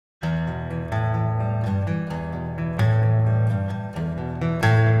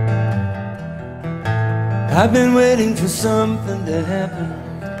I've been waiting for something to happen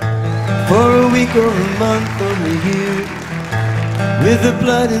for a week or a month or a year, with the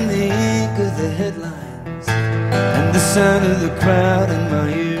blood and the ink of the headlines and the sound of the crowd in my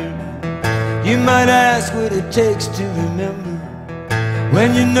ear. You might ask what it takes to remember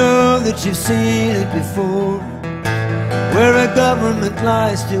when you know that you've seen it before, where a government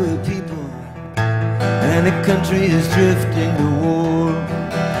lies to a people and a country is drifting to war.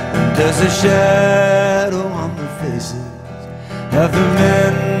 And there's a shadow on the faces of the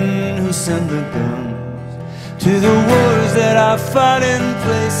men who send the guns to the wars that I fought in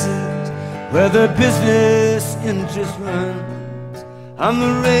places where the business interest runs. On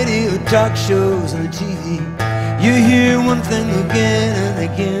the radio, talk shows, on TV, you hear one thing again and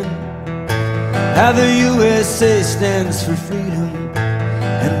again, how the U.S.A. stands for freedom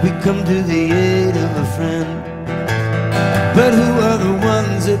and we come to the aid of a friend. But who are the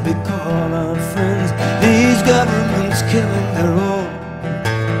ones that we call our friends? These governments killing their own,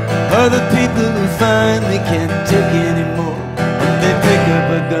 or the people who finally can't take anymore, and they pick up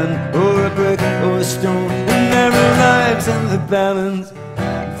a gun or a brick or a stone, and there are lives in the balance.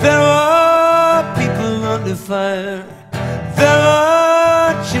 There are people under fire, there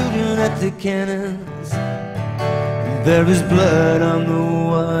are children at the cannons, and there is blood on the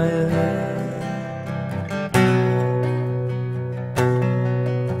wire.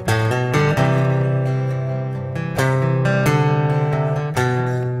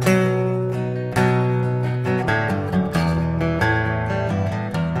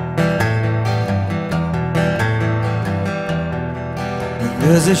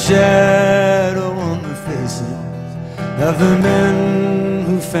 There's a shadow on the faces of the men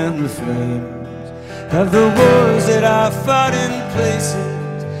who fanned the flames of the wars that I fought in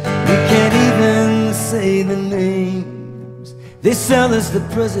places we can't even say the names. They sell us the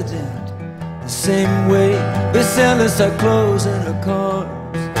president the same way they sell us our clothes and our cars.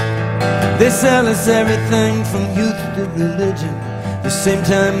 They sell us everything from youth to religion, the same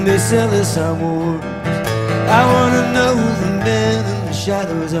time they sell us our wars. I wanna know who the men in the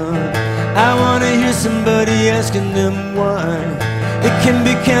shadows are. I wanna hear somebody asking them why. It can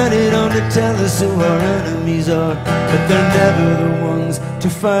be counted on to tell us who our enemies are, but they're never the ones to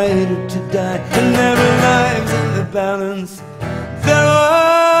fight or to die. And there are lives in the balance. There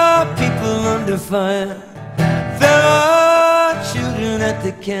are people under fire. There are children at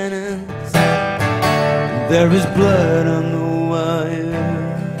the cannons. There is blood on the wire.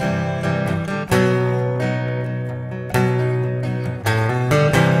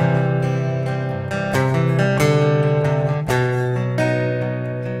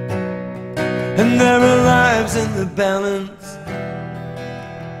 And there are lives in the balance,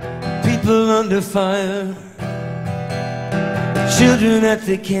 people under fire, children at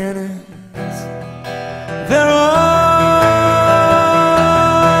the cannons. There are